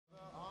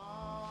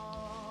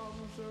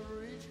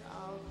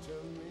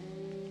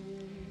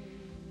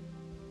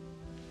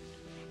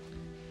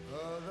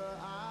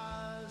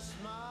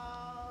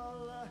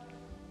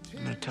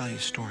I'm going to tell you a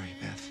story,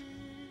 Beth.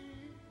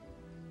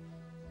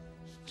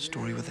 A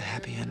story with a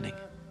happy ending.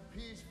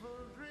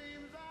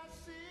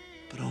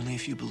 But only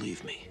if you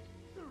believe me.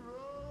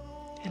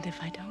 And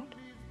if I don't?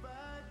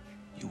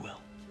 You will.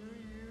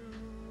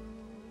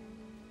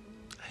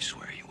 I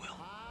swear you will.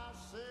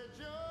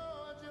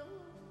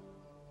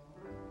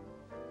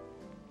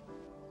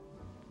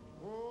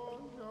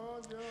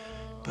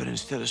 But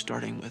instead of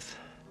starting with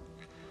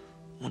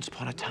once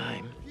upon a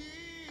time,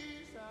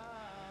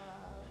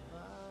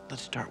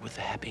 let's start with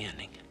the happy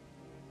ending.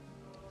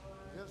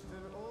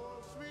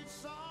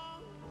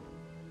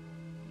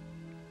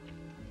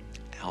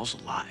 Al's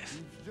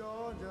alive.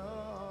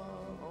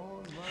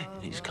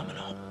 And he's coming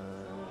home.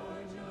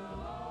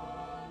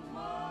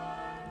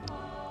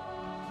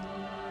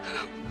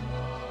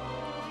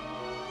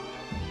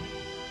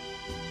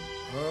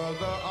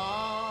 Other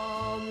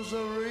arms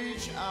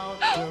reach out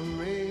to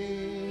me.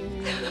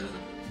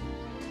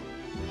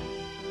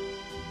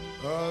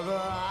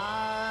 Other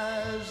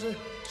eyes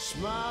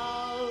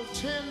smile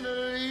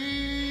tenderly.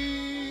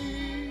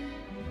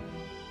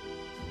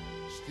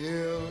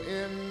 Still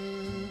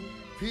in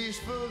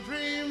peaceful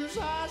dreams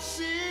I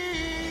see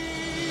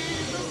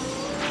the road.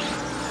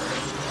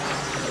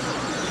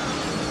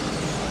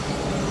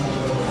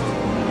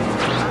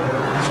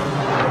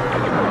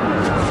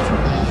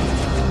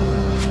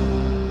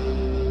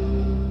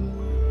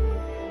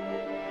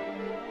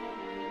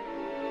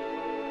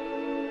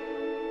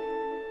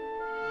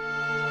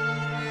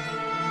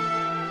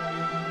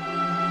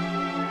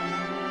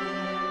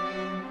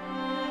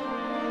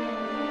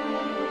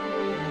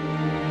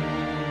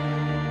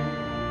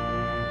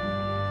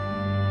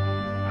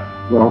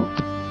 Well,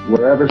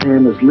 wherever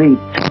Sam is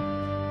leaped,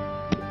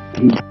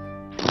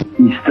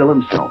 he's still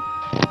himself.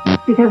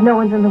 Because no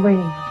one's in the waiting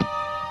room.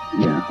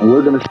 Yeah, and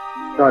we're going to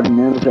start an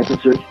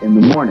nanosecond search in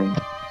the morning.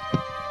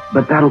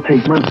 But that'll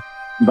take months.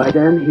 By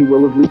then, he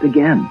will have leaped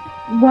again.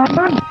 Why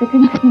not? It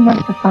didn't take me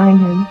months to find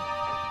him.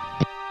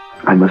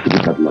 I must have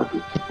been that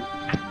lucky.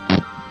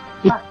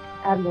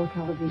 Admiral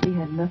Calavisi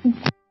had nothing to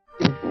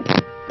do with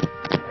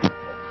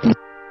it.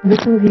 The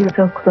two of you are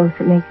so close,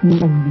 it makes me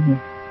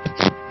envious.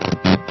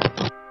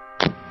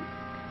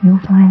 You'll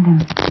find him.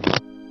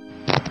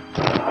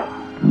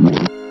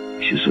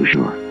 She's so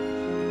sure.